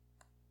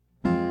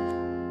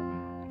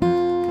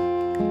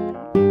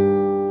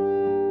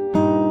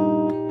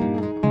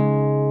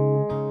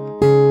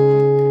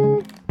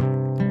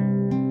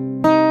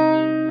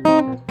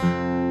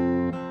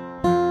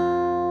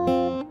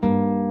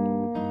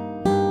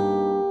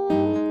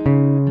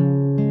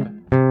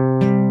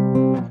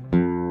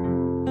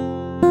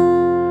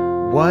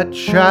What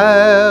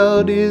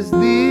child is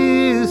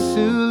this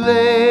who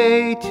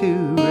lay to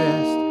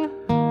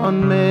rest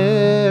on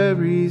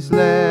Mary's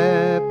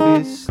lap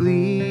is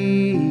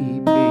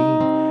sleeping,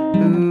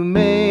 whom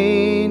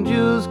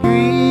angels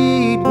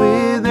greet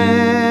with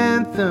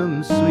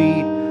anthems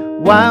sweet,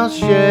 while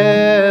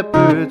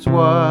shepherds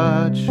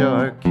watch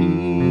are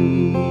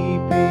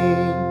keeping?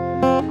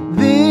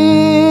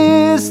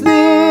 This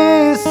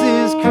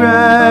is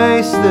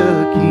Christ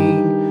the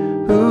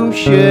King, whom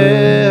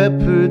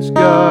shepherds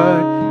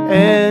guard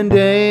and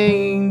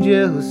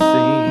angels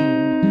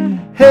sing.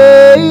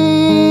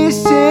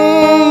 Haste,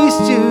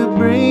 haste to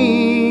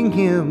bring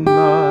him,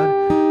 Lord,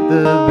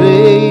 the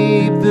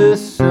babe, the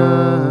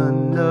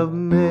Son of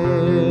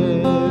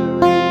Mary.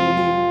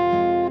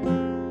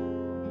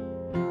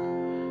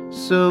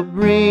 So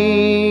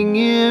bring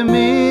him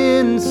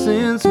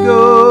incense,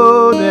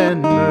 gold,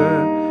 and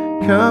myrrh.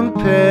 Come,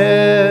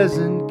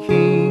 peasant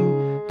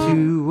king,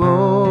 to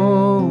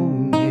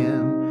own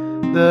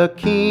him. The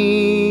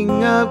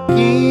King of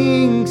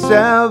kings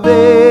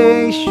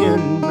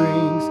salvation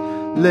brings.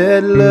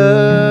 Let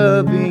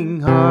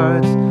loving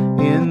hearts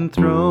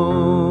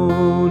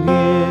enthrone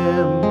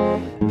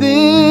him.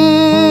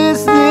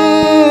 This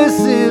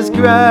is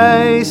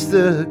Christ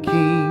the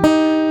King,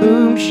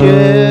 whom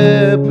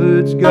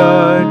shepherds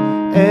guard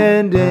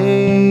and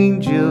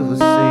angels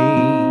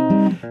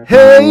sing.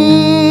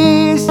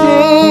 Haste,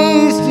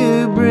 haste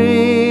to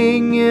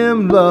bring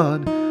him,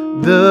 Lord,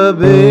 the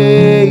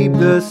babe,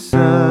 the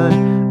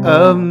Son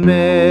of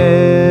Mary.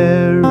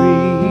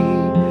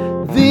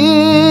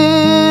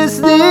 This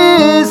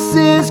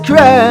is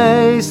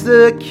Christ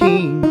the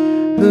King,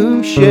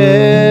 whom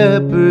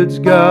shepherds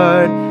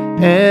guard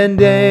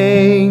and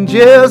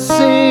angels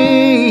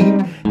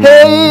sing.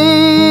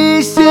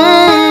 Haste,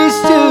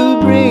 haste to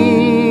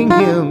bring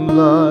him,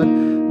 Lord,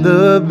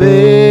 the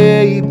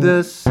babe,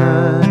 the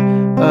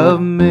Son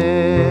of Mary.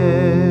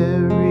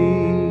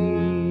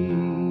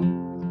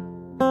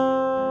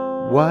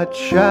 What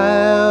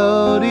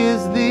child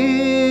is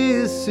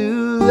this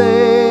who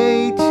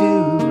lay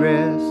to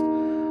rest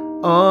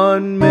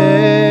on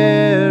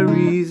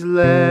Mary's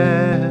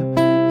lap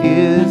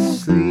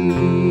is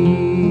sleeping?